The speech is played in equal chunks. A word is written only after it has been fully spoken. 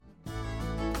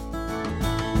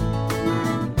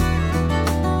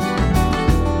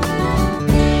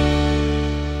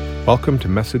Welcome to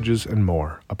Messages and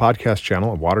More, a podcast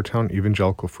channel of Watertown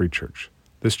Evangelical Free Church.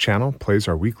 This channel plays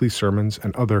our weekly sermons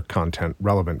and other content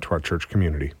relevant to our church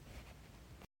community.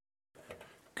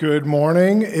 Good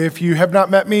morning. If you have not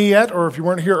met me yet, or if you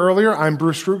weren't here earlier, I'm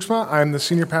Bruce Droogsma. I'm the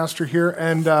senior pastor here.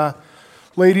 And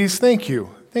ladies, thank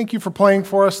you. Thank you for playing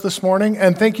for us this morning.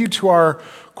 And thank you to our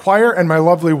choir and my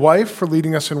lovely wife for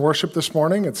leading us in worship this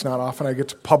morning. It's not often I get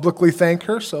to publicly thank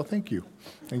her, so thank you.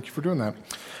 Thank you for doing that.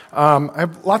 I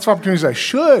have lots of opportunities I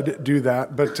should do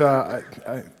that, but I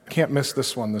can't miss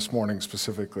this one this morning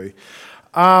specifically.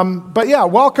 But yeah,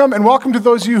 welcome to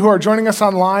those of you who are joining us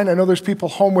online. I know there's people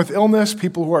home with illness,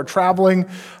 people who are traveling.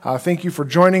 Thank you for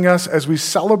joining us as we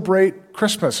celebrate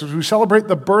Christmas, as we celebrate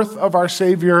the birth of our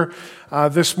Savior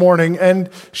this morning. And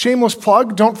shameless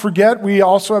plug, don't forget, we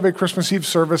also have a Christmas Eve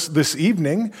service this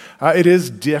evening. It is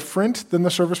different than the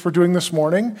service we're doing this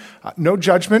morning. No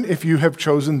judgment if you have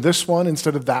chosen this one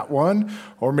instead of that one,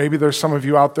 or maybe there's some of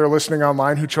you out there listening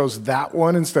online who chose that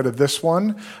one instead of this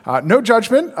one. No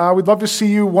judgment. We'd love to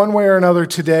see you one way or another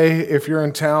today if you're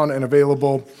in town and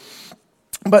available.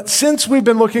 But since we've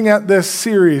been looking at this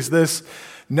series, this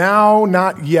Now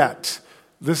Not Yet,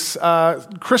 this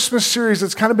Christmas series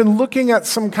that's kind of been looking at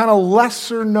some kind of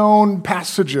lesser known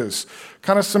passages,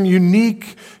 kind of some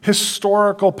unique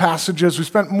historical passages. We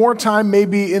spent more time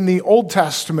maybe in the Old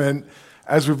Testament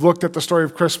as we've looked at the story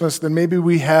of Christmas than maybe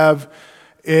we have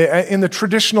in the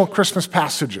traditional Christmas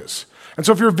passages. And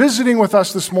so if you're visiting with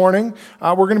us this morning,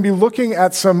 we're going to be looking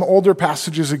at some older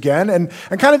passages again. And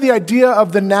kind of the idea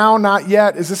of the now, not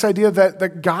yet is this idea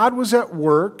that God was at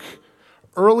work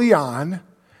early on.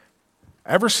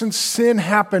 Ever since sin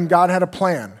happened, God had a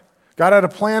plan. God had a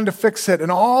plan to fix it.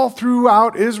 And all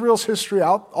throughout Israel's history,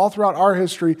 all throughout our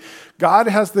history, God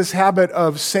has this habit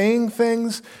of saying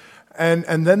things and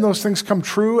then those things come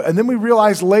true. And then we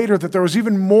realize later that there was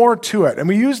even more to it. And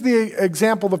we used the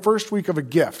example the first week of a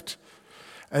gift.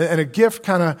 And a gift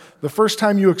kind of, the first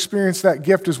time you experience that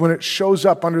gift is when it shows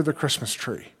up under the Christmas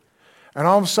tree. And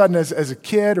all of a sudden, as a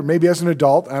kid, or maybe as an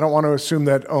adult, I don't want to assume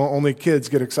that only kids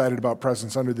get excited about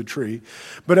presents under the tree,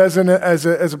 but as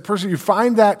a person, you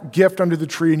find that gift under the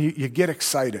tree and you get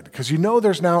excited because you know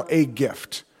there's now a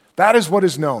gift. That is what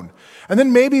is known. And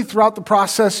then maybe throughout the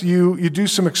process, you do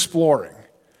some exploring.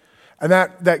 And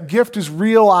that gift is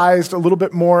realized a little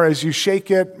bit more as you shake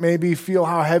it, maybe feel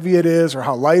how heavy it is or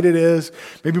how light it is.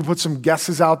 Maybe put some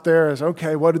guesses out there as,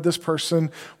 okay, what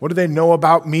do they know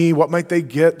about me? What might they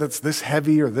get that's this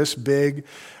heavy or this big?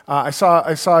 I saw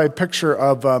a picture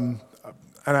of, and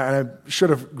I should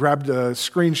have grabbed a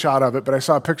screenshot of it, but I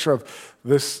saw a picture of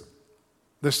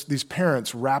these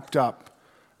parents wrapped up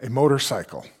a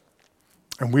motorcycle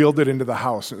and wheeled it into the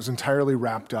house. It was entirely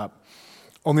wrapped up.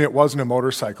 Only it wasn't a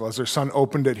motorcycle. As their son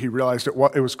opened it, he realized it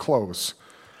was clothes.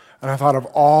 And I thought of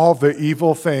all the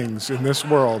evil things in this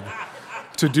world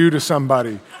to do to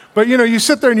somebody. But, you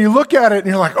sit there and you look at it and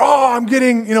you're like, oh, I'm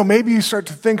getting, maybe you start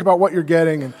to think about what you're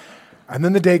getting. And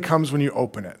then the day comes when you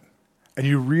open it and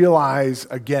you realize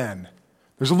again,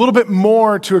 there's a little bit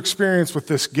more to experience with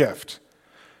this gift.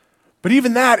 But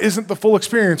even that isn't the full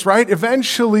experience, right?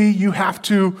 Eventually, you have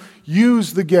to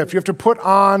use the gift. You have to put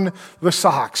on the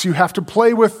socks. You have to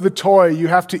play with the toy. You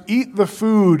have to eat the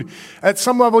food. At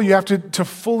some level, you have to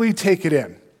fully take it in.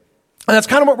 And that's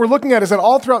kind of what we're looking at, is that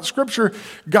all throughout Scripture,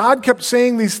 God kept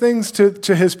saying these things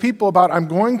to his people about, I'm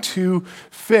going to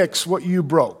fix what you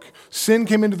broke. Sin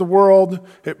came into the world,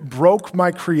 it broke my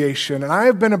creation, and I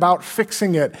have been about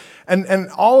fixing it. And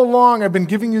all along, I've been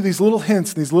giving you these little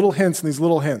hints, these little hints, and these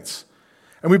little hints.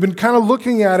 And we've been kind of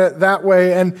looking at it that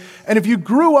way. And if you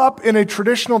grew up in a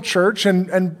traditional church,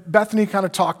 and Bethany kind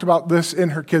of talked about this in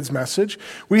her kids' message,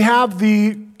 we have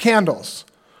the candles,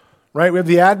 right? We have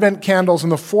the Advent candles,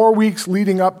 and the 4 weeks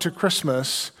leading up to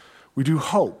Christmas, we do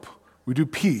hope, we do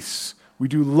peace, we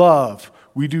do love,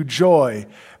 we do joy.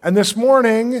 And this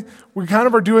morning, we kind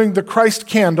of are doing the Christ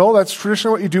candle. That's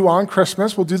traditionally what you do on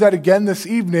Christmas. We'll do that again this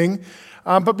evening.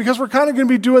 But because we're kind of going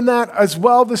to be doing that as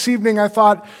well this evening, I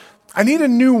thought, I need a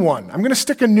new one. I'm going to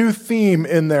stick a new theme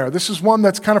in there. This is one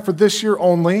that's kind of for this year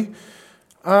only.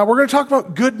 We're going to talk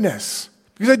about goodness,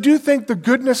 because I do think the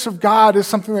goodness of God is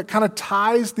something that kind of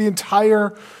ties the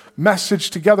entire message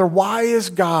together. Why is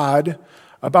God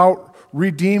about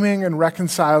redeeming and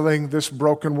reconciling this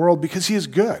broken world? Because he is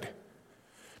good.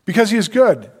 Because he is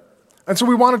good. And so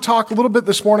we want to talk a little bit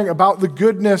this morning about the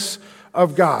goodness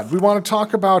of God. We want to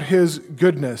talk about his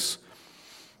goodness.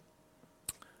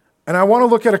 And I want to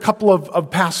look at a couple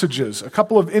of passages, a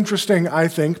couple of interesting, I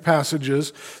think,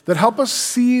 passages that help us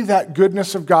see that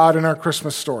goodness of God in our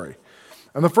Christmas story.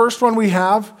 And the first one we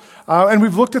have, and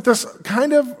we've looked at this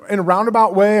kind of in a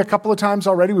roundabout way a couple of times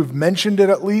already. We've mentioned it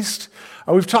at least.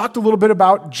 We've talked a little bit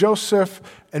about Joseph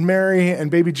and Mary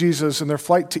and baby Jesus and their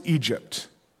flight to Egypt,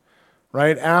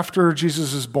 right, after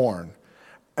Jesus is born.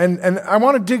 And I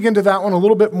want to dig into that one a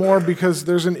little bit more because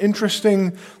there's an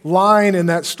interesting line in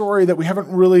that story that we haven't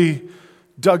really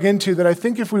dug into that I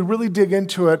think if we really dig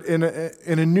into it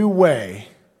in a new way,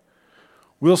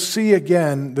 we'll see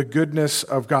again the goodness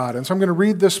of God. And so I'm going to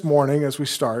read this morning as we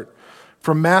start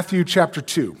from Matthew chapter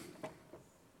 2.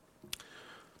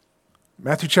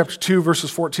 Matthew chapter 2, verses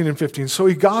 14 and 15. So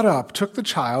he got up, took the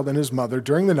child and his mother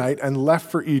during the night, and left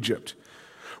for Egypt,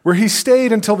 where he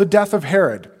stayed until the death of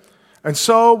Herod. And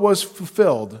so was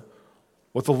fulfilled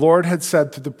what the Lord had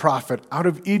said through the prophet, out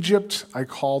of Egypt I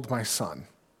called my son.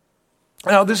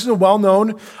 Now, this is a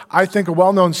well-known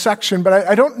section, but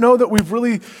I don't know that we've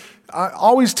really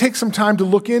always take some time to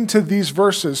look into these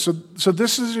verses. So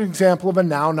this is an example of a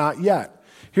now, not yet.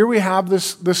 Here we have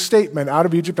this statement, out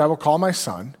of Egypt I will call my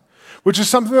son, which is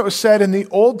something that was said in the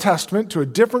Old Testament to a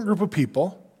different group of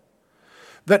people,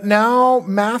 that now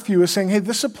Matthew is saying, hey,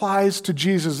 this applies to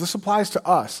Jesus, this applies to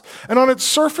us. And on its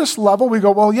surface level, we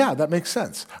go, well, yeah, that makes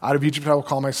sense. Out of Egypt I will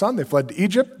call my son. They fled to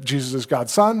Egypt. Jesus is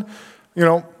God's son.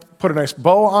 Put a nice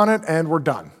bow on it, and we're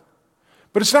done.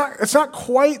 But it's not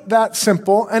quite that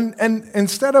simple, and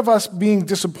instead of us being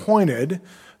disappointed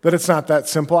that it's not that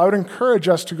simple, I would encourage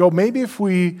us to go, maybe if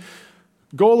we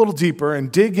go a little deeper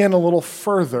and dig in a little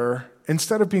further,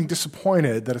 instead of being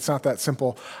disappointed that it's not that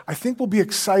simple, I think we'll be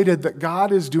excited that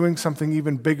God is doing something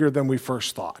even bigger than we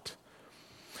first thought.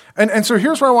 And so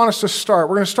here's where I want us to start.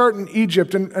 We're going to start in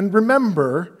Egypt, and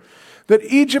remember that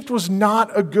Egypt was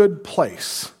not a good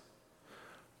place,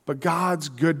 but God's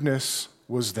goodness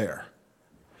was there.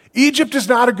 Egypt is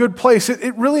not a good place.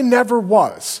 It really never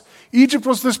was. Egypt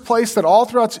was this place that all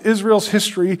throughout Israel's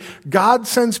history, God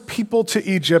sends people to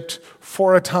Egypt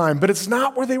for a time, but it's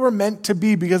not where they were meant to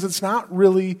be because it's not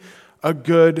really a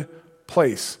good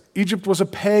place. Egypt was a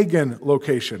pagan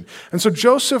location. And so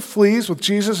Joseph flees with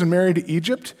Jesus and Mary to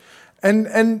Egypt,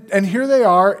 and here they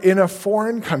are in a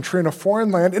foreign country, in a foreign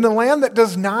land, in a land that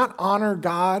does not honor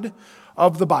God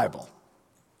of the Bible.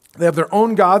 They have their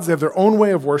own gods, they have their own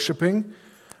way of worshiping.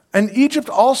 And Egypt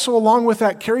also, along with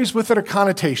that, carries with it a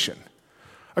connotation.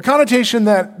 A connotation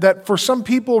that for some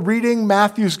people reading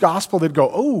Matthew's gospel, they'd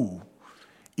go, oh,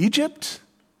 Egypt?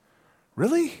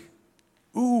 Really?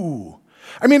 Ooh.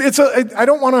 I mean, I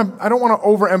don't want to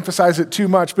overemphasize it too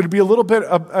much, but it'd be a little bit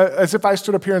as if I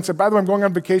stood up here and said, by the way, I'm going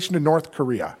on vacation to North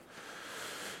Korea.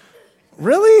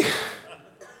 Really?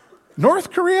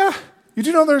 North Korea? You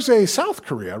do know there's a South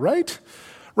Korea, right?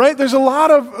 Right? There's a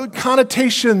lot of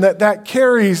connotation that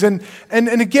carries. And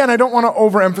again, I don't want to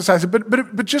overemphasize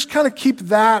it, but just kind of keep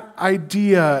that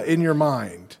idea in your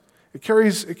mind. It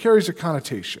carries a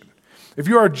connotation. If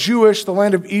you are Jewish, the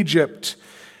land of Egypt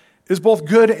is both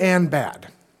good and bad.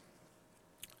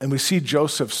 And we see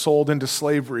Joseph sold into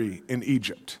slavery in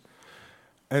Egypt.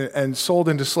 And sold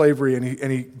into slavery,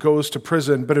 and he goes to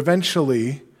prison, but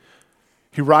eventually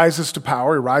he rises to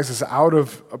power, he rises out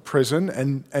of a prison,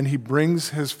 and he brings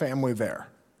his family there.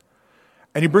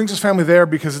 And he brings his family there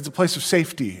because it's a place of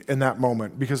safety in that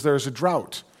moment, because there's a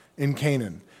drought in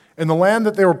Canaan. In the land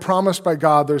that they were promised by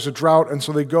God, there's a drought, and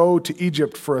so they go to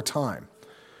Egypt for a time.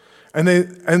 And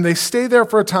they stay there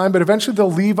for a time, but eventually they'll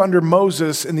leave under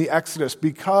Moses in the Exodus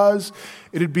because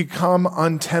it had become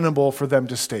untenable for them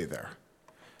to stay there,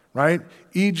 right?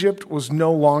 Egypt was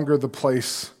no longer the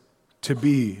place to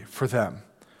be for them.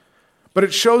 But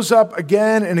it shows up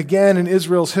again and again in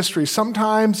Israel's history.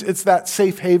 Sometimes it's that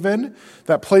safe haven,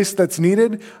 that place that's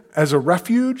needed as a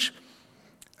refuge.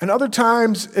 And other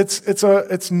times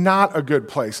it's not a good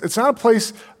place. It's not a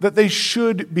place that they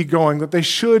should be going, that they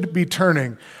should be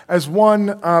turning. As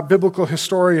one biblical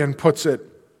historian puts it,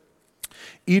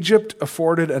 Egypt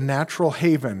afforded a natural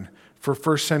haven for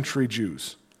first century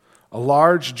Jews. A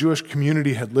large Jewish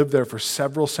community had lived there for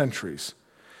several centuries.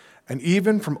 And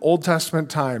even from Old Testament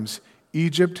times,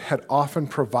 Egypt had often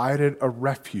provided a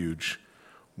refuge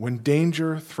when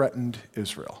danger threatened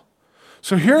Israel.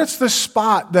 So here it's this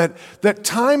spot that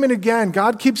time and again,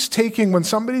 God keeps taking when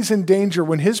somebody's in danger,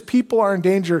 when his people are in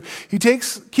danger, he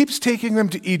keeps taking them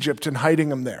to Egypt and hiding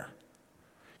them there.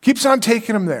 Keeps on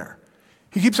taking them there.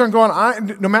 He keeps on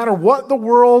going, no matter what the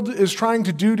world is trying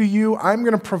to do to you, I'm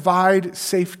going to provide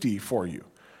safety for you.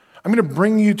 I'm going to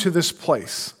bring you to this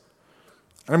place.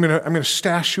 I'm going to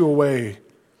stash you away.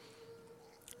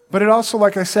 But it also,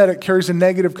 like I said, it carries a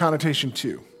negative connotation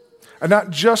too. And not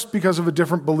just because of a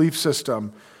different belief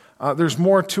system. There's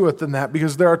more to it than that,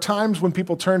 because there are times when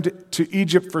people turn to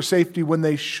Egypt for safety when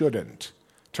they shouldn't.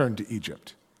 turn to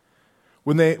Egypt.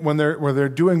 When they're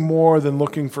doing more than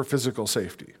looking for physical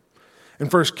safety. In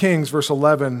 1 Kings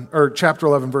chapter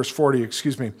 11, verse 40,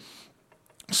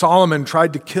 Solomon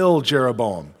tried to kill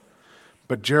Jeroboam,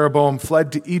 but Jeroboam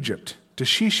fled to Egypt, to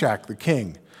Shishak the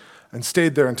king, and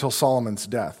stayed there until Solomon's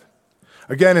death.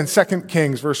 Again, in 2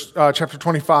 Kings chapter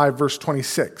 25, verse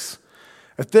 26,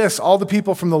 at this, all the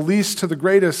people from the least to the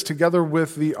greatest, together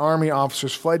with the army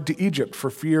officers, fled to Egypt for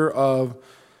fear of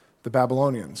the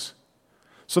Babylonians.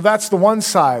 So that's the one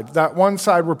side, that one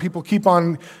side where people keep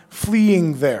on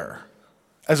fleeing there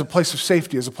as a place of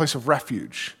safety, as a place of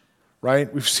refuge,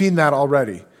 right? We've seen that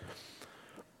already.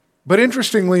 But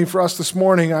interestingly for us this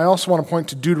morning, I also want to point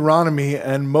to Deuteronomy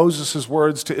and Moses'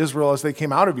 words to Israel as they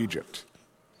came out of Egypt.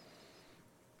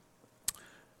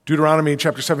 Deuteronomy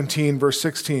chapter 17, verse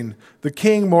 16, the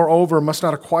king, moreover, must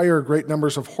not acquire great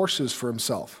numbers of horses for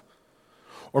himself,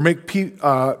 or make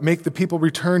the people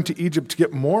return to Egypt to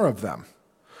get more of them.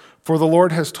 For the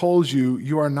Lord has told you,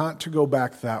 you are not to go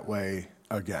back that way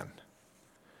again.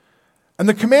 And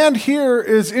the command here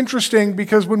is interesting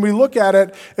because when we look at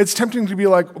it, it's tempting to be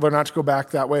like, well, they're not to go back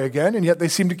that way again, and yet they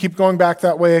seem to keep going back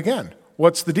that way again.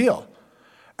 What's the deal?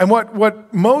 And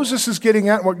what Moses is getting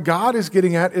at, what God is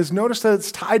getting at, is notice that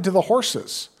it's tied to the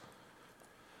horses.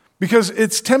 Because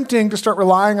it's tempting to start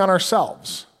relying on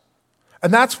ourselves.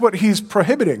 And that's what he's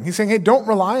prohibiting. He's saying, hey, don't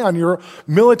rely on your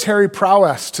military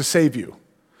prowess to save you.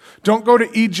 Don't go to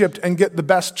Egypt and get the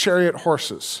best chariot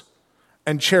horses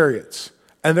and chariots,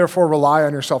 and therefore rely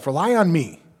on yourself. Rely on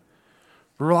me.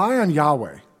 Rely on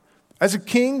Yahweh. As a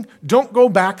king, don't go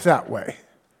back that way.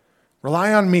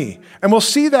 Rely on me. And we'll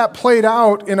see that played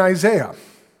out in Isaiah.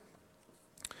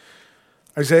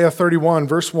 Isaiah 31,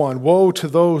 verse 1, woe to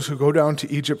those who go down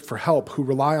to Egypt for help, who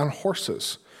rely on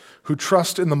horses, who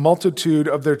trust in the multitude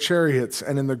of their chariots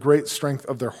and in the great strength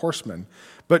of their horsemen,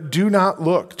 but do not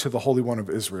look to the Holy One of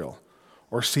Israel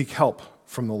or seek help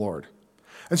from the Lord.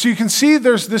 And so you can see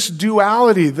there's this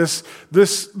duality, this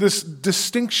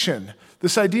distinction,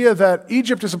 this idea that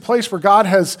Egypt is a place where God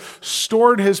has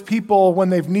stored his people when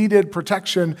they've needed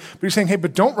protection, but he's saying, hey,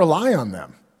 but don't rely on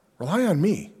them. Rely on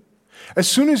me. As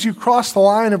soon as you cross the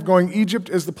line of going, Egypt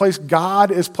is the place God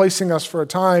is placing us for a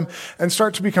time, and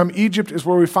start to become Egypt is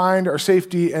where we find our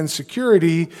safety and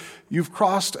security, you've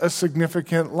crossed a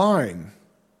significant line.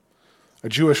 A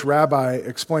Jewish rabbi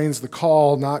explains the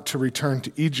call not to return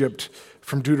to Egypt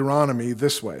from Deuteronomy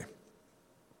this way.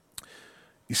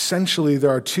 Essentially, there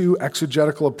are two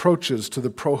exegetical approaches to the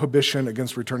prohibition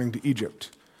against returning to Egypt: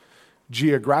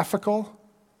 geographical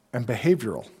and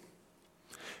behavioral.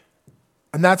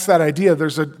 And that's that idea.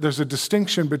 There's a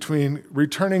distinction between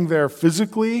returning there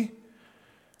physically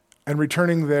and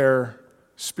returning there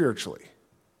spiritually.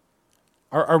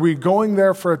 Are we going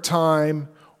there for a time,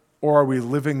 or are we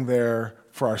living there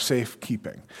for our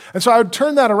safekeeping? And so I would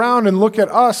turn that around and look at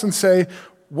us and say,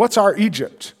 what's our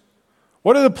Egypt?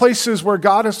 What are the places where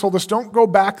God has told us, don't go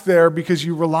back there because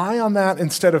you rely on that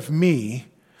instead of me,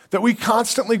 that we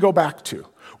constantly go back to?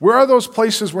 Where are those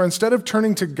places where instead of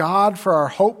turning to God for our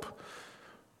hope,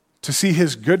 to see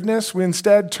his goodness, we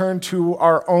instead turn to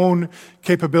our own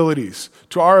capabilities,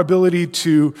 to our ability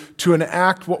to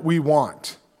enact what we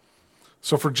want?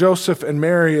 So for Joseph and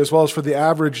Mary, as well as for the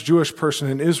average Jewish person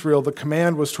in Israel, the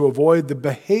command was to avoid the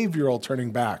behavioral turning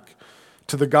back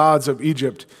to the gods of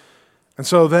Egypt. And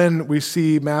so then we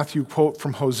see Matthew quote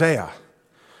from Hosea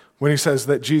when he says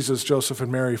that Jesus, Joseph,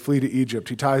 and Mary flee to Egypt.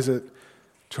 He ties it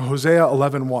to Hosea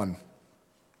 11:1.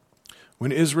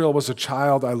 When Israel was a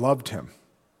child, I loved him,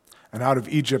 and out of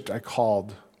Egypt I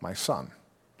called my son.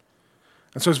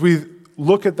 And so as we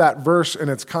look at that verse in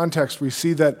its context, we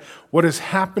see that what is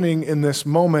happening in this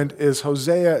moment is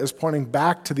Hosea is pointing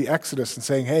back to the Exodus and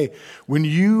saying, hey, when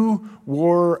you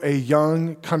were a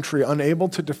young country unable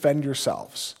to defend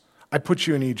yourselves, I put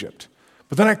you in Egypt.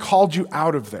 But then I called you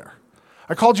out of there.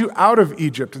 I called you out of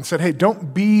Egypt and said, hey,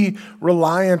 don't be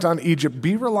reliant on Egypt.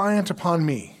 Be reliant upon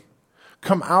me.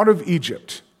 Come out of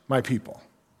Egypt, my people.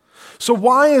 So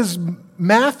why is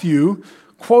Matthew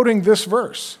quoting this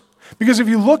verse? Because if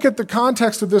you look at the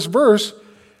context of this verse,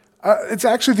 it's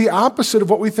actually the opposite of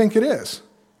what we think it is.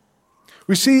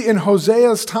 We see in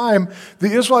Hosea's time,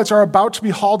 the Israelites are about to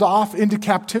be hauled off into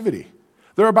captivity.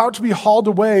 They're about to be hauled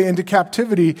away into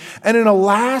captivity, and in a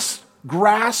last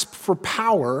grasp for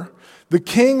power, the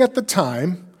king at the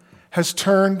time has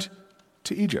turned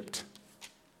to Egypt.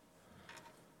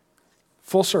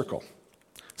 Full circle.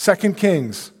 2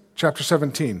 Kings chapter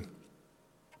 17.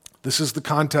 This is the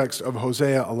context of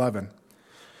Hosea 11.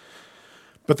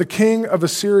 But the king of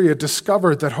Assyria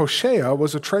discovered that Hoshea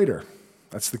was a traitor.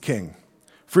 That's the king.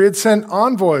 For he had sent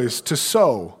envoys to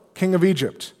So, king of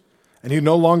Egypt, and he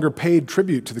no longer paid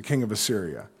tribute to the king of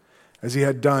Assyria, as he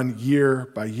had done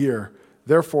year by year.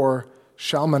 Therefore,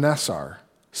 Shalmaneser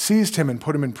seized him and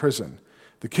put him in prison.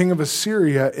 The king of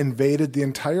Assyria invaded the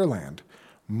entire land,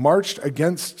 marched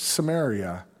against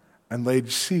Samaria, and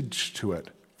laid siege to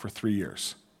it for 3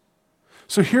 years.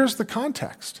 So here's the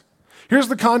context. Here's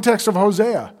the context of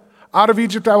Hosea. Out of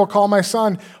Egypt I will call my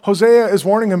son. Hosea is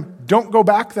warning him, don't go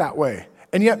back that way.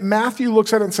 And yet Matthew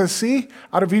looks at it and says, see,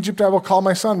 out of Egypt I will call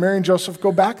my son. Mary and Joseph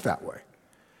go back that way.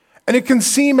 And it can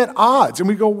seem at odds. And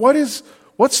we go,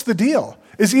 what's the deal?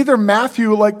 Is either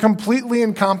Matthew like completely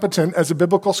incompetent as a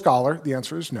biblical scholar? The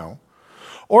answer is no.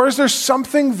 Or is there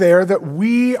something there that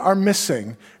we are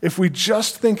missing if we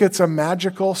just think it's a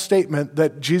magical statement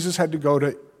that Jesus had to go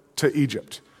to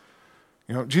Egypt?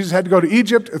 Jesus had to go to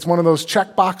Egypt. It's one of those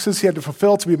check boxes he had to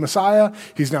fulfill to be Messiah.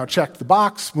 He's now checked the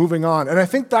box, moving on. And I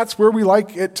think that's where we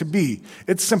like it to be.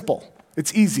 It's simple.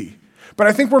 It's easy. But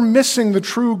I think we're missing the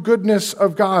true goodness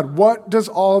of God. What does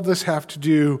all of this have to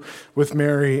do with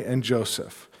Mary and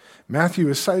Joseph? Matthew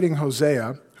is citing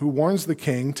Hosea, who warns the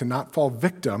king to not fall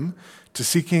victim to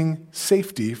seeking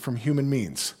safety from human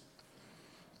means,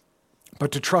 but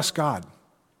to trust God.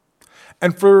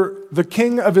 And for the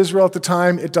king of Israel at the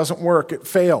time, it doesn't work. It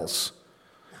fails.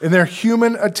 In their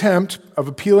human attempt of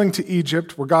appealing to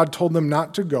Egypt, where God told them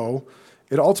not to go,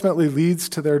 it ultimately leads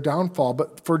to their downfall.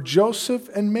 But for Joseph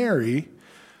and Mary,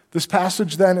 this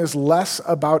passage then is less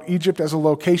about Egypt as a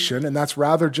location, and that's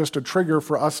rather just a trigger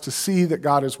for us to see that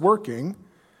God is working.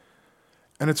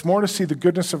 And it's more to see the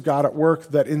goodness of God at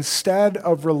work, that instead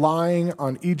of relying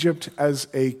on Egypt as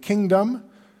a kingdom,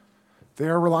 they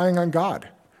are relying on God.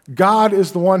 God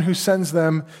is the one who sends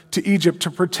them to Egypt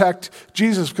to protect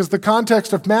Jesus, because the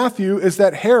context of Matthew is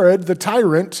that Herod, the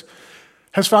tyrant,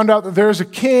 has found out that there's a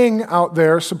king out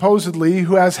there, supposedly,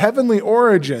 who has heavenly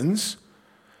origins,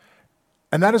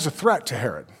 and that is a threat to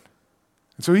Herod.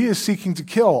 And so he is seeking to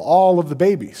kill all of the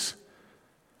babies.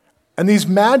 And these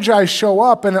magi show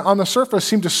up and on the surface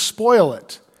seem to spoil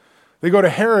it. They go to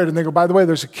Herod and they go, by the way,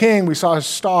 there's a king. We saw his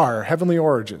star, heavenly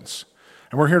origins,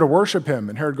 and we're here to worship him.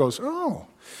 And Herod goes, oh,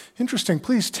 interesting.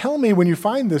 Please tell me when you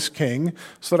find this king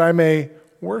so that I may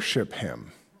worship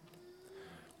him,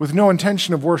 with no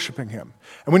intention of worshiping him.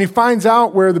 And when he finds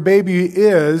out where the baby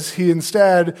is, he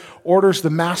instead orders the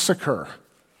massacre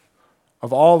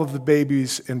of all of the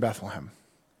babies in Bethlehem.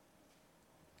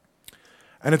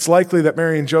 And it's likely that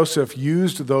Mary and Joseph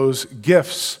used those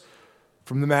gifts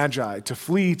from the Magi to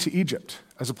flee to Egypt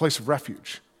as a place of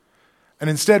refuge. And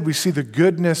instead, we see the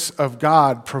goodness of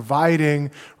God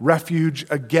providing refuge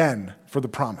again for the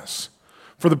promise.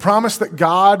 For the promise that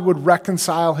God would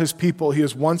reconcile his people, he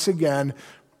is once again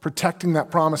protecting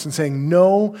that promise and saying,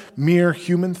 no mere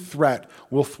human threat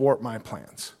will thwart my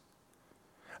plans.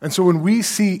 And so when we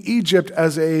see Egypt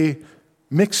as a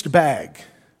mixed bag,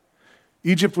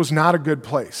 Egypt was not a good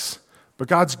place, but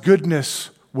God's goodness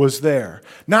was there.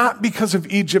 Not because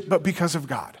of Egypt, but because of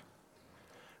God.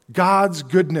 God's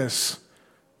goodness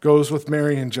goes with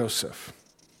Mary and Joseph.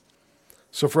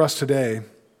 So for us today,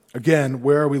 again,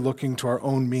 where are we looking to our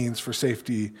own means for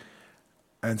safety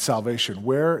and salvation?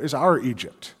 Where is our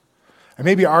Egypt? And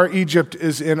maybe our Egypt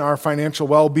is in our financial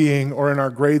well-being or in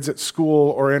our grades at school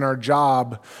or in our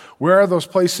job. Where are those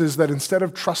places that instead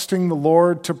of trusting the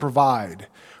Lord to provide,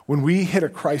 when we hit a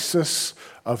crisis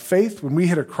of faith, when we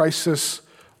hit a crisis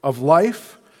of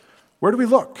life, where do we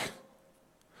look?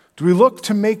 Do we look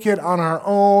to make it on our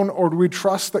own, or do we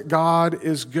trust that God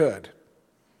is good?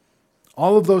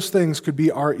 All of those things could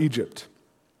be our Egypt.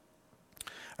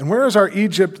 And where is our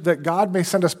Egypt that God may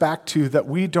send us back to that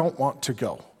we don't want to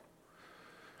go?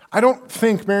 I don't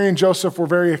think Mary and Joseph were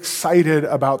very excited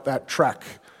about that trek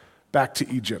back to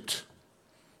Egypt.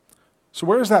 So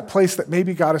where is that place that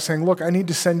maybe God is saying, look, I need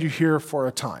to send you here for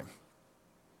a time?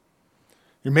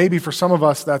 Maybe for some of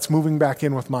us, that's moving back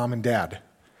in with mom and dad.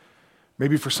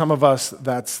 Maybe for some of us,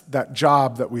 that's that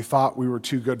job that we thought we were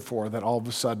too good for that all of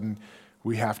a sudden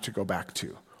we have to go back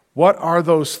to. What are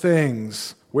those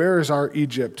things? Where is our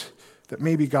Egypt that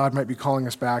maybe God might be calling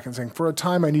us back and saying, for a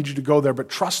time I need you to go there, but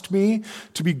trust me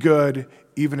to be good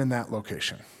even in that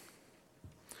location?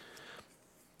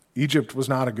 Egypt was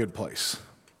not a good place,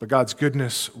 but God's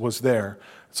goodness was there.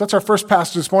 So that's our first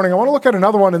passage this morning. I want to look at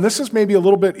another one, and this is maybe a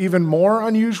little bit even more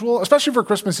unusual, especially for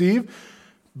Christmas Eve.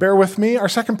 Bear with me. Our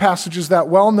second passage is that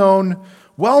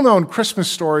well-known Christmas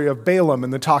story of Balaam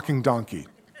and the talking donkey.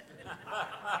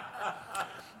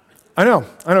 I know.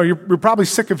 You're probably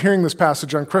sick of hearing this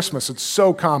passage on Christmas. It's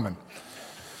so common.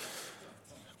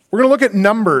 We're going to look at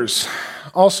Numbers,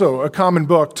 also a common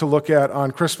book to look at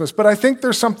on Christmas. But I think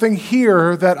there's something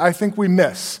here that I think we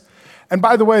miss. And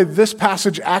by the way, this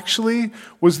passage actually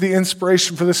was the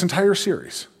inspiration for this entire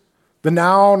series. The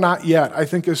now, not yet, I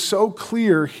think is so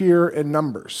clear here in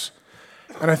Numbers.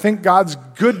 And I think God's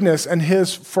goodness and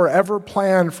his forever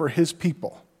plan for his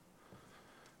people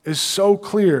is so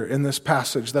clear in this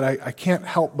passage that I can't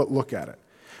help but look at it.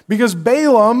 Because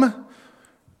Balaam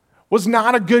was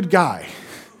not a good guy,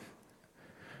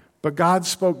 but God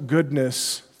spoke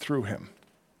goodness through him.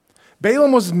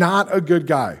 Balaam was not a good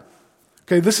guy.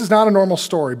 Okay, this is not a normal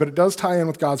story, but it does tie in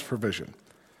with God's provision.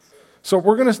 So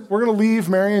we're gonna leave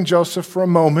Mary and Joseph for a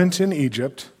moment in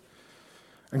Egypt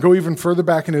and go even further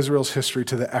back in Israel's history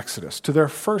to the Exodus, to their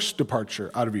first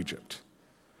departure out of Egypt.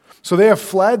 So they have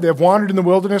fled, they have wandered in the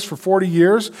wilderness for 40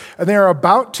 years, and they are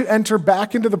about to enter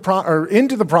back into the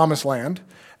promised land,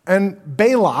 and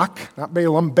Balak, not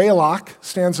Balaam, Balak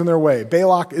stands in their way.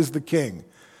 Balak is the king.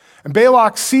 And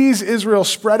Balak sees Israel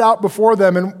spread out before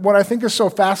them, and what I think is so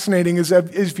fascinating is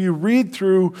that if you read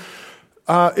through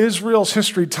Israel's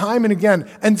history time and again,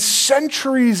 and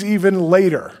centuries even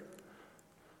later,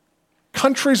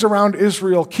 countries around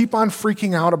Israel keep on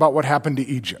freaking out about what happened to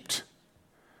Egypt.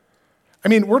 I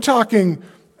mean, we're talking,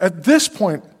 at this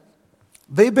point,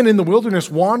 they've been in the wilderness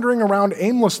wandering around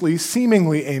aimlessly,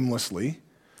 seemingly aimlessly,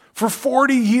 for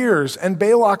 40 years. And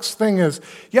Balak's thing is,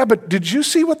 yeah, but did you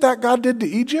see what that God did to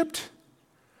Egypt?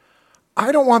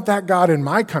 I don't want that God in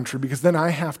my country because then I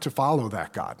have to follow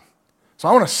that God. So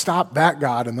I want to stop that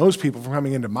God and those people from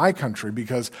coming into my country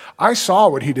because I saw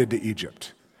what he did to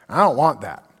Egypt. I don't want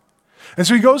that. And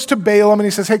so he goes to Balaam and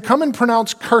he says, hey, come and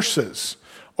pronounce curses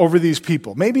over these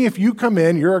people. Maybe if you come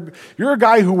in, you're a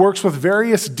guy who works with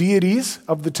various deities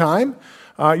of the time.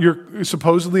 You're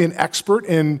supposedly an expert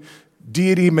in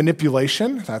deity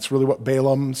manipulation. That's really what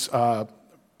Balaam's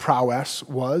prowess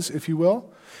was, if you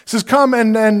will. He says, come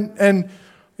and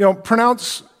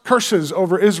pronounce curses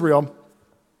over Israel.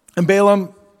 And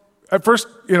Balaam, at first,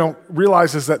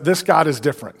 realizes that this God is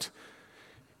different.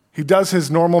 He does his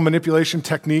normal manipulation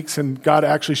techniques, and God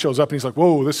actually shows up, and he's like,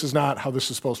 whoa, this is not how this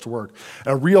is supposed to work.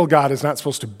 A real God is not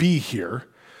supposed to be here.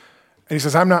 And he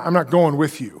says, I'm not going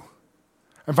with you.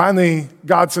 And finally,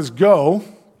 God says, go.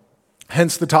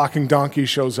 Hence, the talking donkey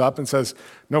shows up and says,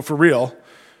 no, for real.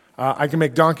 I can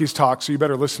make donkeys talk, so you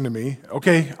better listen to me.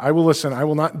 Okay, I will listen. I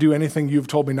will not do anything you've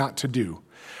told me not to do.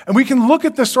 And we can look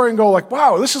at this story and go like,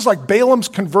 wow, this is like Balaam's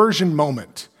conversion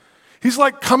moment. He's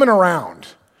like coming around.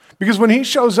 Because when he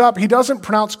shows up, he doesn't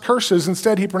pronounce curses.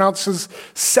 Instead, he pronounces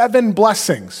 7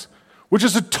 blessings, which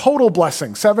is a total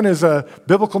blessing. 7 is a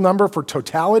biblical number for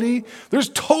totality. There's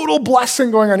total blessing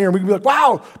going on here. And we can be like,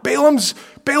 wow,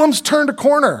 Balaam's turned a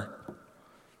corner.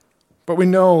 But we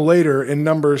know later in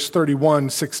Numbers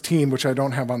 31:16, which I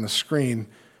don't have on the screen,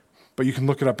 but you can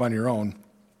look it up on your own,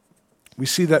 we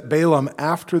see that Balaam,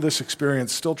 after this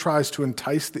experience, still tries to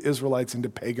entice the Israelites into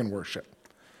pagan worship.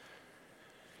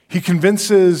 He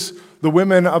convinces the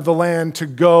women of the land to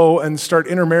go and start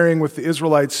intermarrying with the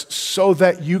Israelites so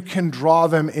that you can draw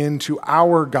them into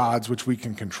our gods, which we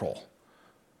can control.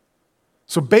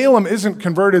 So Balaam isn't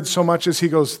converted so much as he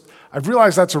goes, I've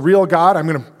realized that's a real God. I'm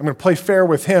going to play fair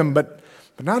with him, but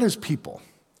not his people.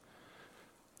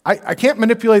 I can't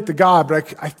manipulate the God,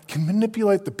 but I can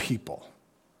manipulate the people.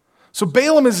 So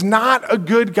Balaam is not a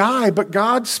good guy, but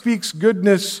God speaks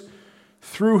goodness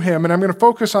through him. And I'm going to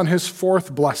focus on his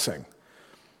 4th blessing,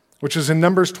 which is in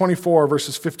Numbers 24,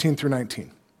 verses 15 through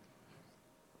 19.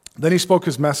 Then he spoke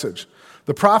his message.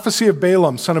 The prophecy of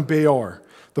Balaam, son of Beor,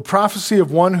 the prophecy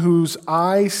of one whose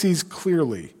eye sees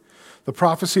clearly, the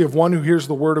prophecy of one who hears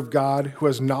the word of God, who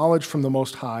has knowledge from the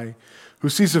Most High, who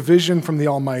sees a vision from the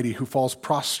Almighty, who falls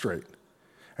prostrate,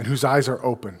 and whose eyes are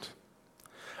opened.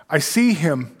 I see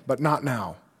him, but not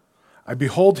now. I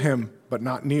behold him, but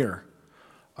not near.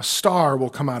 A star will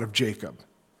come out of Jacob.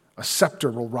 A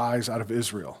scepter will rise out of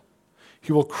Israel.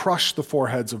 He will crush the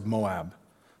foreheads of Moab,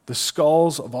 the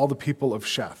skulls of all the people of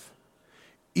Sheth.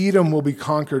 Edom will be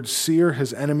conquered, Seir,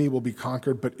 his enemy, will be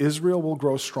conquered, but Israel will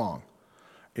grow strong.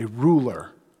 A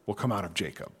ruler will come out of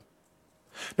Jacob.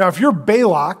 Now, if you're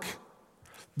Balak,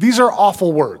 these are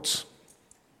awful words.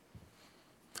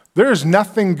 There is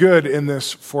nothing good in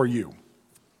this for you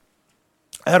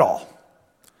at all.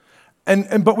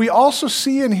 But we also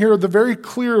see in here the very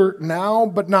clear now,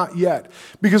 but not yet.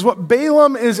 Because what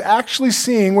Balaam is actually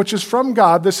seeing, which is from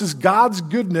God, this is God's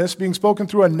goodness being spoken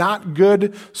through a not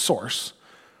good source,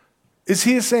 is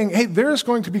he is saying, hey, there's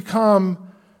going to become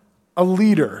a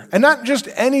leader. And not just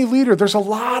any leader. There's a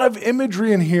lot of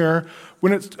imagery in here,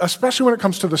 especially when it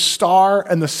comes to the star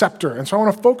and the scepter. And so I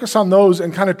want to focus on those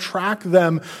and kind of track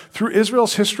them through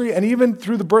Israel's history and even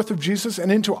through the birth of Jesus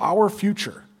and into our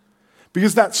future.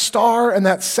 Because that star and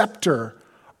that scepter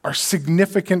are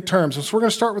significant terms. And so we're going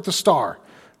to start with the star.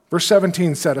 Verse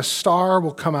 17 said, a star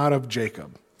will come out of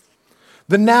Jacob.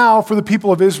 The now for the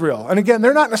people of Israel. And again,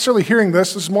 they're not necessarily hearing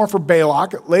this. This is more for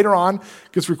Balak. Later on,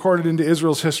 it gets recorded into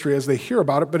Israel's history as they hear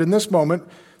about it. But in this moment,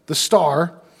 the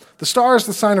star is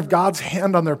the sign of God's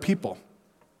hand on their people.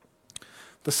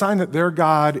 The sign that their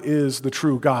God is the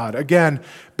true God. Again,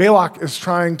 Balak is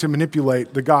trying to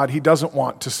manipulate the God he doesn't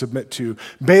want to submit to.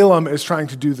 Balaam is trying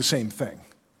to do the same thing.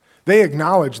 They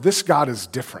acknowledge this God is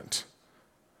different.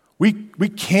 We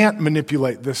can't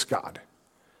manipulate this God.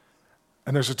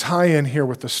 And there's a tie-in here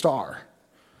with the star.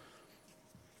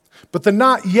 But the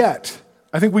not yet,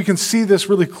 I think we can see this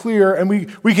really clear, and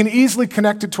we can easily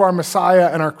connect it to our Messiah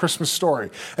and our Christmas story.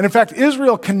 And in fact,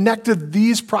 Israel connected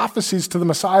these prophecies to the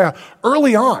Messiah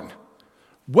early on.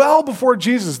 Well before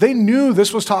Jesus, they knew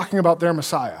this was talking about their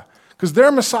Messiah, because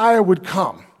their Messiah would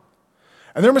come.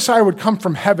 And their Messiah would come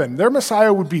from heaven. Their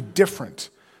Messiah would be different.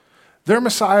 Their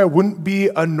Messiah wouldn't be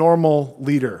a normal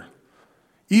leader.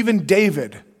 Even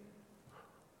David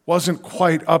wasn't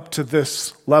quite up to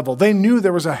this level. They knew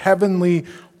there was a heavenly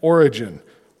origin.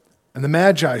 And the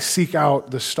Magi seek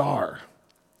out the star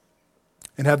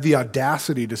and have the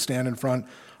audacity to stand in front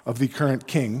of the current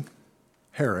king,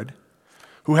 Herod,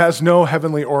 who has no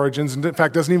heavenly origins, and in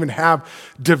fact doesn't even have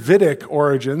Davidic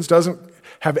origins, doesn't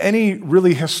have any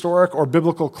really historic or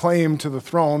biblical claim to the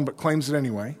throne, but claims it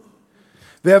anyway.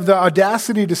 They have the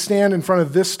audacity to stand in front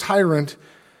of this tyrant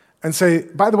and say,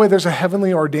 by the way, there's a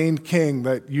heavenly ordained king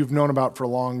that you've known about for a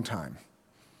long time.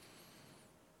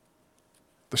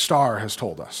 The star has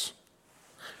told us.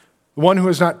 The one who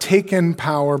has not taken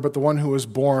power, but the one who was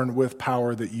born with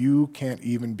power that you can't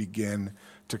even begin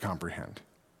to comprehend.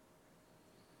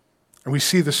 And we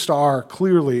see the star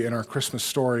clearly in our Christmas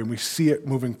story, and we see it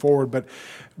moving forward, but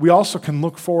we also can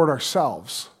look forward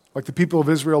ourselves. Like the people of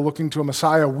Israel looking to a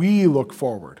Messiah, we look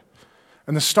forward.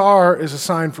 And the star is a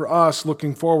sign for us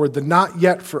looking forward. The not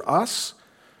yet for us,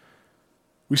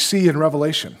 we see in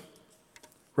Revelation.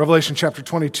 Revelation chapter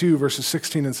 22, verses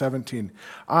 16 and 17.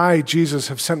 I, Jesus,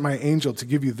 have sent my angel to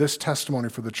give you this testimony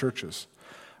for the churches.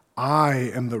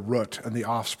 I am the root and the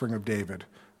offspring of David,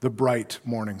 the bright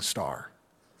morning star.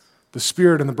 The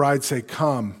Spirit and the bride say,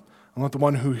 come, and let the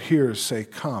one who hears say,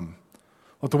 come.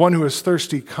 Let the one who is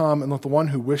thirsty come, and let the one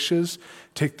who wishes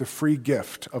take the free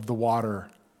gift of the water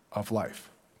of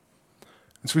life.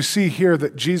 And so we see here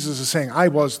that Jesus is saying, I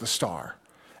was the star,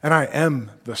 and I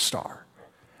am the star,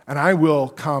 and I will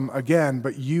come again,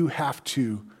 but you have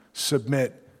to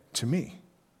submit to me.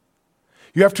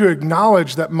 You have to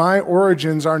acknowledge that my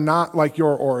origins are not like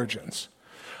your origins.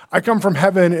 I come from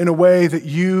heaven in a way that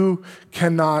you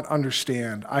cannot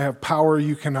understand. I have power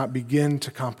you cannot begin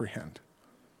to comprehend.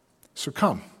 So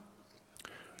come.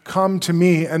 Come to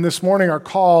me. And this morning our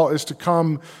call is to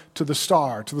come to the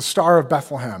star of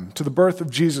Bethlehem, to the birth of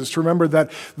Jesus, to remember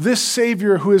that this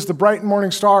Savior who is the bright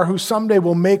morning star, who someday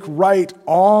will make right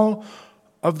all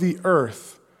of the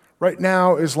earth, right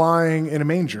now is lying in a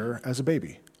manger as a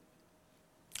baby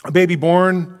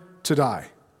born to die.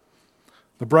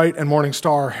 The bright and morning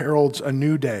star heralds a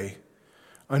new day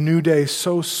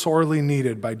so sorely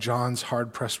needed by John's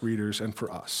hard-pressed readers and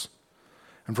for us.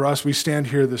 And for us, we stand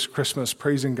here this Christmas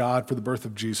praising God for the birth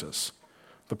of Jesus,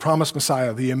 the promised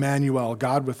Messiah, the Emmanuel,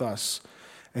 God with us,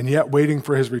 and yet waiting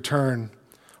for his return.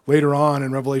 Later on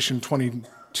in Revelation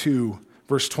 22,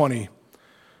 verse 20,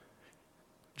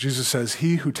 Jesus says,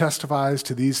 he who testifies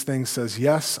to these things says,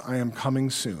 yes, I am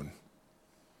coming soon.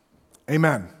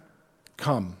 Amen.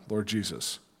 Come, Lord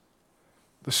Jesus.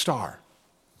 The star.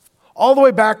 All the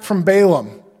way back from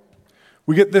Balaam,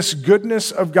 we get this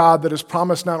goodness of God that is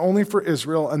promised not only for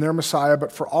Israel and their Messiah,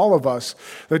 but for all of us,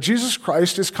 that Jesus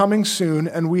Christ is coming soon,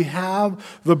 and we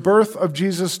have the birth of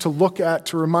Jesus to look at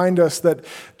to remind us that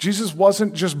Jesus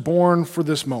wasn't just born for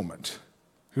this moment.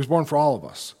 He was born for all of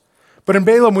us. But in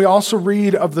Balaam, we also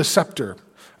read of the scepter.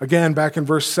 Again, back in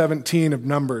verse 17 of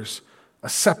Numbers, a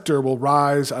scepter will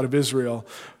rise out of Israel.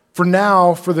 For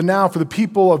the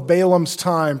people of Balaam's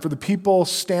time, for the people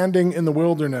standing in the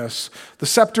wilderness, the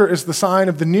scepter is the sign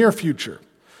of the near future.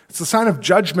 It's the sign of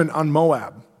judgment on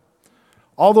Moab.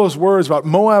 All those words about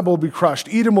Moab will be crushed,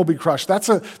 Edom will be crushed, that's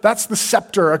the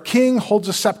scepter. A king holds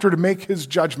a scepter to make his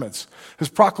judgments, his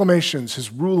proclamations,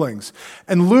 his rulings.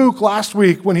 And Luke, last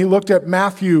week, when he looked at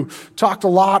Matthew, talked a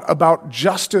lot about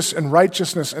justice and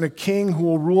righteousness and a king who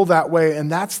will rule that way,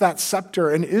 and that's that scepter.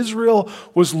 And Israel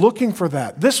was looking for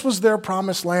that. This was their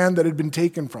promised land that had been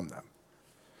taken from them.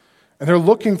 And they're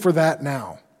looking for that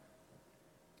now.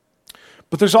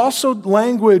 But there's also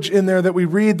language in there that we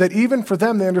read that even for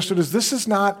them, they understood as this is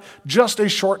not just a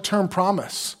short-term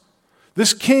promise.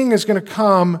 This king is going to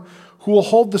come who will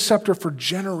hold the scepter for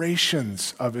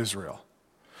generations of Israel.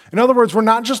 In other words, we're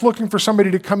not just looking for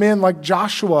somebody to come in like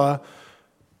Joshua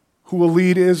who will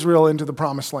lead Israel into the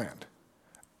promised land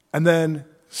and then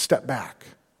step back.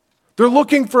 They're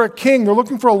looking for a king. They're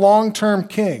looking for a long-term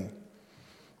king.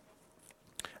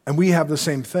 And we have the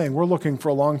same thing. We're looking for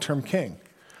a long-term king.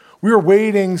 We are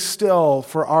waiting still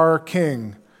for our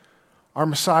king, our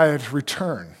Messiah, to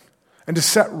return and to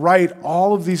set right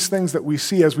all of these things that we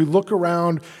see as we look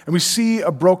around and we see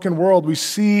a broken world. We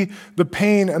see the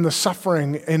pain and the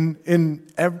suffering in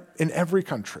every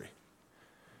country.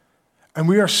 And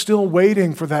we are still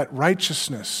waiting for that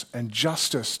righteousness and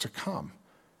justice to come.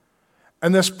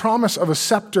 And this promise of a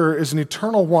scepter is an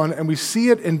eternal one, and we see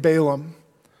it in Balaam,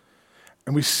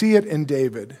 and we see it in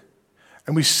David,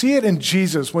 and we see it in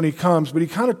Jesus when he comes, but he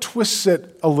kind of twists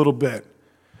it a little bit,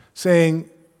 saying,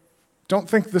 don't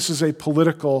think this is a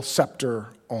political scepter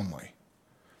only.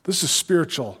 This is a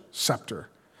spiritual scepter.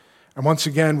 And once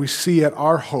again, we see it,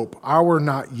 our hope, our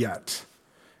not yet,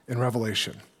 in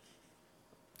Revelation.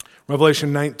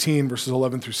 Revelation 19, verses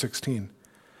 11 through 16.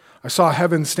 I saw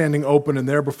heaven standing open, and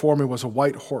there before me was a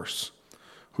white horse,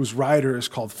 whose rider is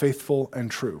called Faithful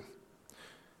and True.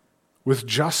 With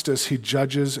justice he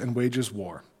judges and wages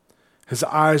war. His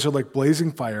eyes are like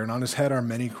blazing fire, and on his head are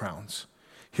many crowns.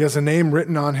 He has a name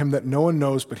written on him that no one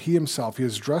knows but he himself. He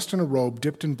is dressed in a robe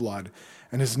dipped in blood,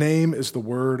 and his name is the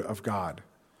Word of God.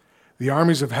 The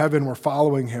armies of heaven were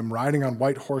following him, riding on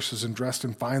white horses and dressed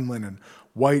in fine linen,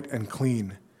 white and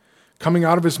clean. Coming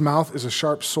out of his mouth is a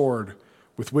sharp sword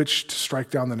with which to strike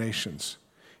down the nations.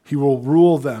 He will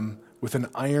rule them with an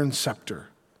iron scepter.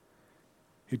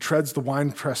 He treads the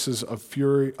winepresses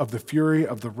of the fury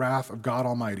of the wrath of God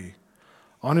Almighty.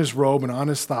 On his robe and on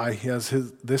his thigh he has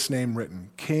this name written,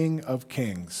 King of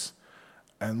Kings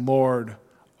and Lord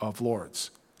of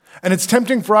Lords. And it's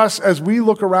tempting for us as we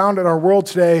look around at our world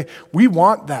today, we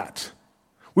want that.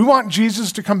 We want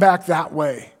Jesus to come back that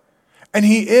way. And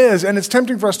he is, and it's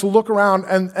tempting for us to look around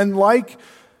and like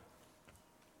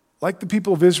the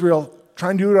people of Israel,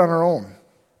 try and do it on our own.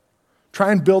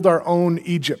 Try and build our own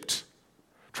Egypt.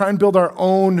 Try and build our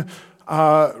own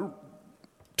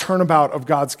turnabout of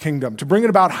God's kingdom, to bring it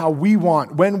about how we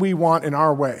want, when we want, in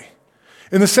our way.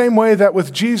 In the same way that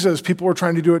with Jesus, people were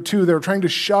trying to do it too. They were trying to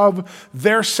shove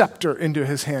their scepter into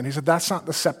his hand. He said, that's not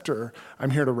the scepter I'm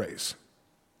here to raise.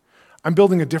 I'm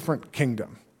building a different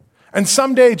kingdom. And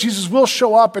someday Jesus will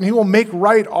show up and he will make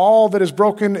right all that is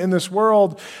broken in this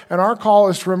world. And our call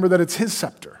is to remember that it's his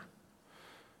scepter.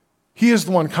 He is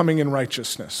the one coming in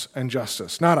righteousness and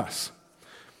justice, not us.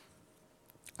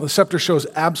 The scepter shows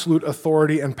absolute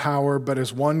authority and power, but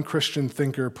as one Christian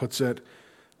thinker puts it,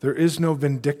 there is no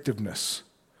vindictiveness,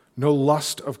 no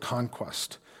lust of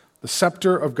conquest. The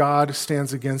scepter of God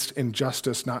stands against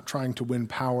injustice, not trying to win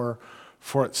power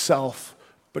for itself,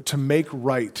 but to make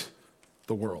right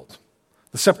the world.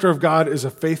 The scepter of God is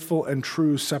a faithful and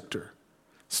true scepter,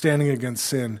 standing against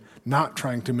sin, not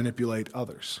trying to manipulate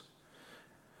others.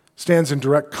 Stands in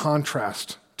direct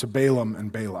contrast to Balaam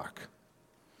and Balak.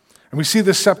 And we see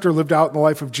this scepter lived out in the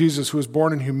life of Jesus, who was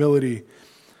born in humility.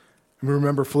 And we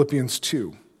remember Philippians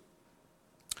 2.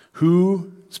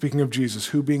 Who, speaking of Jesus,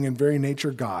 who being in very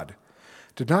nature God,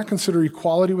 did not consider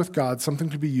equality with God something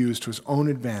to be used to his own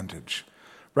advantage.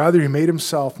 Rather, he made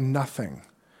himself nothing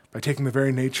by taking the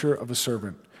very nature of a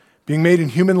servant. Being made in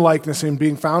human likeness and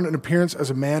being found in appearance as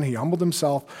a man, he humbled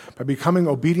himself by becoming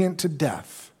obedient to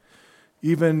death,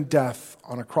 even death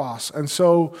on a cross. And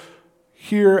so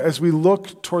here, as we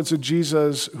look towards a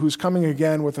Jesus who's coming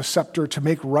again with a scepter to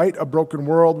make right a broken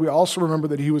world, we also remember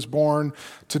that he was born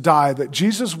to die, that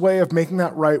Jesus' way of making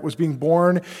that right was being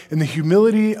born in the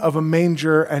humility of a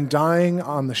manger and dying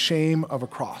on the shame of a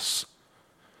cross.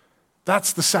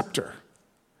 That's the scepter.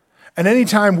 And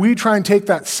anytime we try and take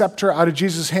that scepter out of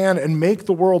Jesus' hand and make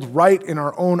the world right in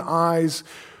our own eyes,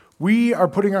 we are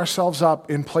putting ourselves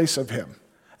up in place of him.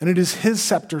 And it is his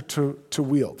scepter to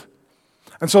wield.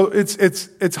 And so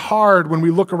it's hard when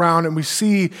we look around and we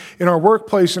see in our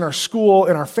workplace, in our school,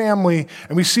 in our family,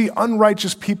 and we see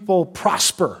unrighteous people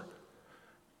prosper,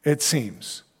 it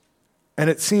seems. And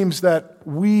it seems that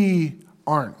we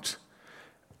aren't.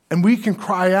 And we can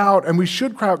cry out, and we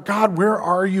should cry out, God, where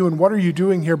are you and what are you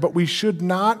doing here? But we should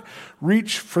not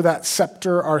reach for that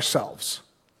scepter ourselves.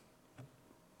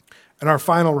 And our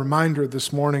final reminder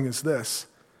this morning is this.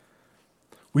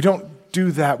 We don't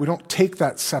do that. We don't take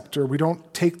that scepter. We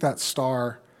don't take that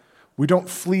star. We don't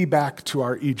flee back to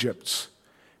our Egypts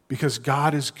because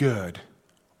God is good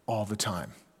all the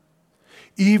time.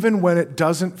 Even when it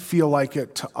doesn't feel like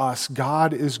it to us,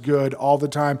 God is good all the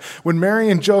time. When Mary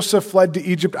and Joseph fled to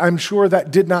Egypt, I'm sure that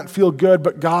did not feel good,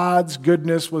 but God's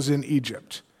goodness was in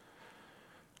Egypt.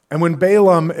 And when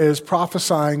Balaam is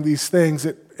prophesying these things,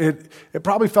 it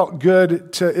probably felt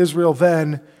good to Israel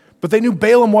then, but they knew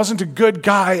Balaam wasn't a good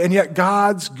guy, and yet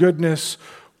God's goodness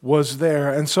was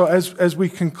there. And so as we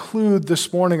conclude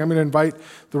this morning, I'm going to invite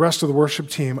the rest of the worship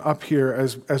team up here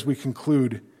as we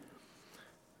conclude.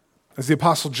 As the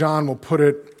Apostle John will put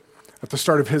it at the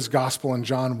start of his gospel in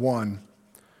John 1,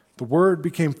 the Word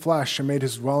became flesh and made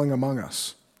his dwelling among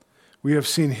us. We have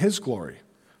seen his glory,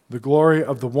 the glory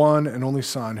of the one and only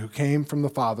Son who came from the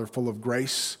Father, full of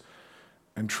grace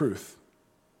and truth.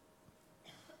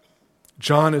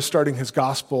 John is starting his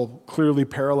gospel clearly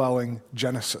paralleling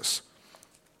Genesis.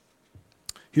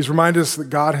 He's reminded us that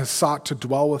God has sought to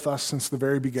dwell with us since the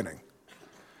very beginning.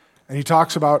 And he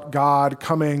talks about God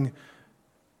coming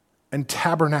and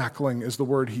tabernacling is the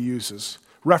word he uses,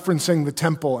 referencing the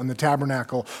temple and the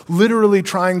tabernacle, literally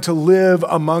trying to live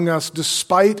among us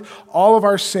despite all of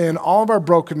our sin, all of our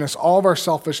brokenness, all of our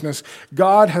selfishness.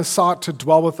 God has sought to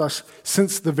dwell with us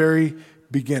since the very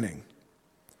beginning.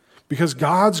 Because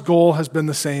God's goal has been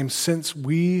the same since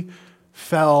we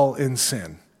fell in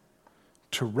sin,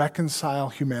 to reconcile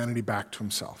humanity back to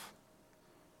himself.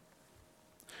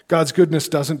 God's goodness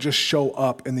doesn't just show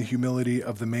up in the humility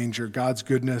of the manger. God's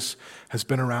goodness has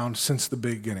been around since the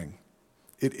beginning.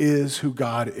 It is who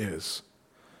God is.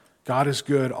 God is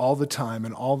good all the time,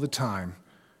 and all the time,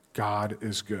 God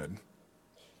is good.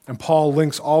 And Paul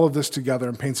links all of this together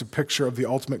and paints a picture of the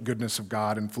ultimate goodness of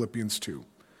God in Philippians 2,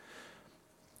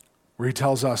 where he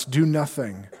tells us, do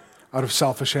nothing out of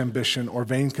selfish ambition or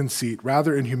vain conceit.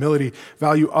 Rather, in humility,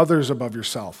 value others above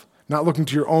yourself, not looking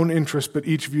to your own interests, but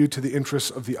each of you to the interests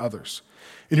of the others.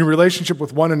 In your relationship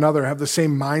with one another, have the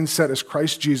same mindset as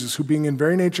Christ Jesus, who being in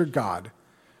very nature God,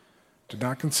 did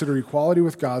not consider equality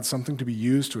with God something to be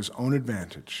used to his own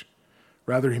advantage.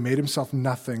 Rather, he made himself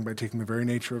nothing by taking the very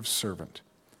nature of servant.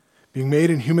 Being made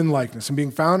in human likeness and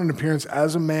being found in appearance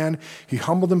as a man, he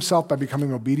humbled himself by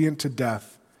becoming obedient to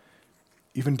death,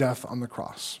 even death on the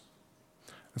cross.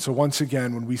 And so once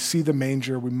again, when we see the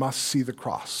manger, we must see the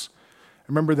cross.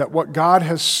 Remember that what God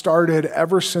has started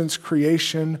ever since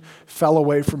creation fell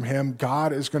away from him,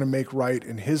 God is going to make right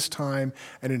in his time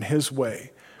and in his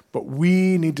way. But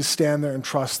we need to stand there and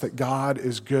trust that God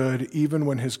is good, even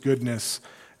when his goodness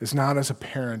is not as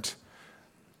apparent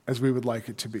as we would like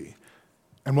it to be.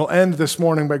 And we'll end this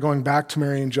morning by going back to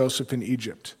Mary and Joseph in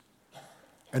Egypt.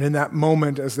 And in that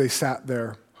moment, as they sat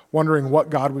there, wondering what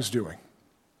God was doing,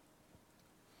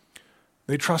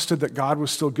 they trusted that God was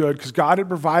still good because God had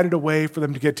provided a way for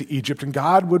them to get to Egypt, and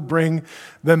God would bring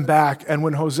them back. And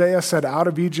when Hosea said, out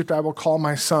of Egypt I will call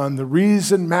my son, the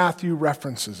reason Matthew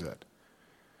references it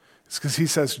is because he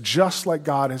says, just like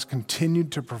God has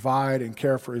continued to provide and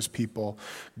care for his people,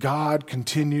 God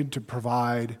continued to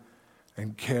provide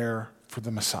and care for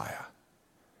the Messiah.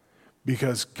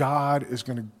 Because God is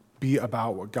going to be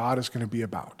about what God is going to be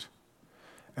about.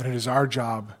 And it is our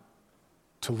job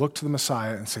to look to the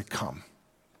Messiah and say, come.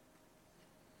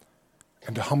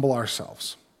 And to humble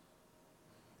ourselves.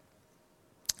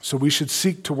 So we should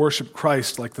seek to worship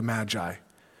Christ like the Magi,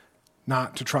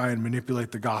 not to try and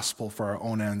manipulate the gospel for our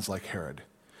own ends like Herod.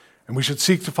 And we should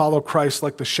seek to follow Christ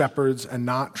like the shepherds and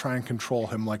not try and control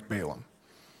him like Balaam.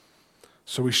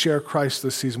 So we share Christ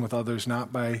this season with others,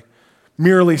 not by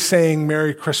merely saying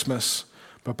Merry Christmas,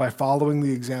 but by following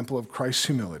the example of Christ's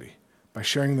humility, by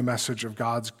sharing the message of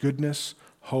God's goodness,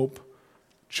 hope,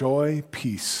 joy,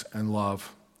 peace, and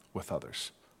love with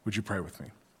others. Would you pray with me?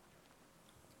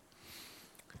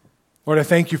 Lord, I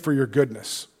thank you for your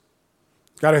goodness.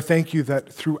 God, I thank you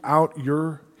that throughout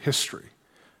your history,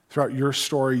 throughout your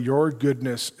story, your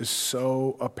goodness is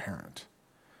so apparent.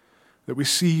 That we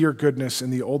see your goodness in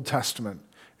the Old Testament,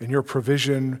 in your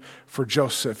provision for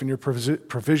Joseph, in your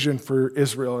provision for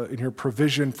Israel, in your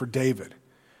provision for David.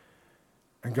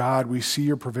 And God, we see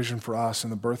your provision for us in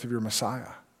the birth of your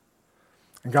Messiah.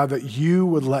 And God, that you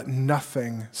would let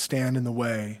nothing stand in the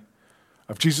way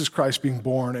of Jesus Christ being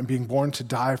born and being born to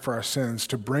die for our sins,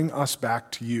 to bring us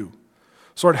back to you.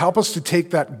 So Lord, help us to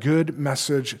take that good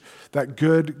message, that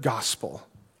good gospel,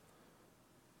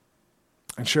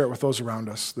 and share it with those around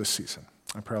us this season.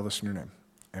 I pray all this in your name.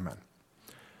 Amen.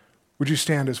 Would you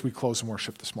stand as we close in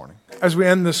worship this morning? As we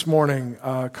end this morning,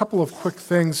 a couple of quick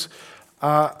things.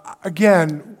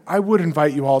 Again, I would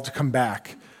invite you all to come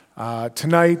back.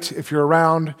 Tonight, if you're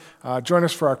around, join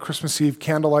us for our Christmas Eve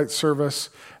candlelight service,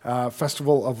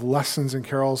 Festival of Lessons and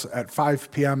Carols at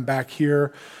 5 p.m. back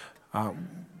here.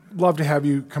 love to have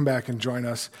you come back and join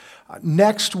us.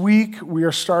 Next week, we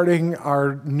are starting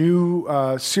our new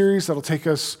series that'll take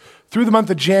us through the month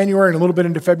of January and a little bit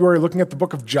into February, looking at the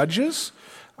book of Judges,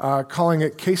 calling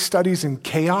it Case Studies in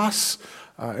Chaos.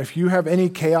 If you have any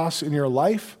chaos in your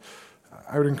life,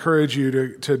 I would encourage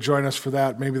you to join us for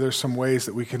that. Maybe there's some ways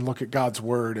that we can look at God's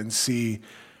Word and see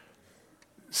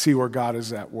where God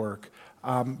is at work.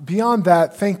 Beyond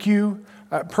that, thank you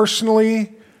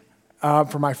personally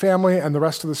for my family and the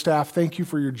rest of the staff. Thank you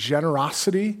for your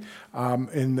generosity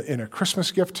in a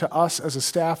Christmas gift to us as a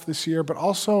staff this year, but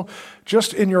also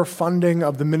just in your funding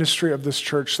of the ministry of this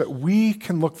church, that we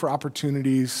can look for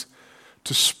opportunities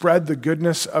to spread the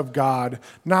goodness of God,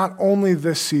 not only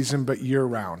this season, but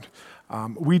year-round.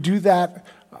 We do that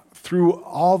through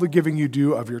all the giving you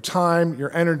do of your time,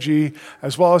 your energy,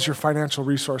 as well as your financial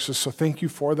resources. So thank you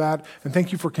for that, and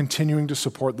thank you for continuing to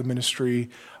support the ministry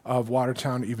of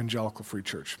Watertown Evangelical Free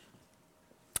Church.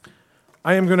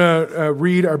 I am going to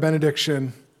read our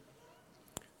benediction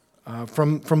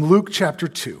from Luke chapter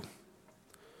 2.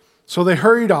 So they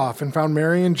hurried off and found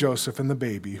Mary and Joseph and the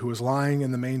baby, who was lying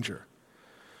in the manger.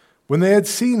 When they had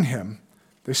seen him,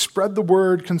 they spread the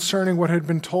word concerning what had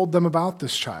been told them about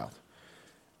this child.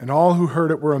 And all who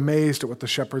heard it were amazed at what the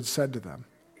shepherds said to them.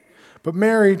 But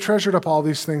Mary treasured up all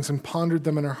these things and pondered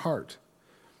them in her heart.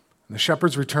 And the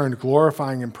shepherds returned,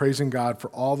 glorifying and praising God for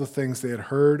all the things they had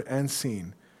heard and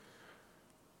seen,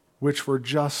 which were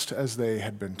just as they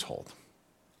had been told.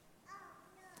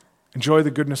 Enjoy the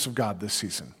goodness of God this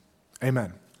season.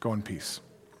 Amen. Go in peace.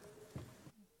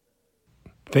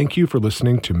 Thank you for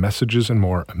listening to Messages and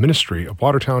More, a ministry of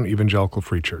Watertown Evangelical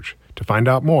Free Church. To find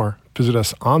out more, visit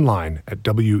us online at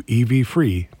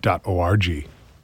wevfree.org.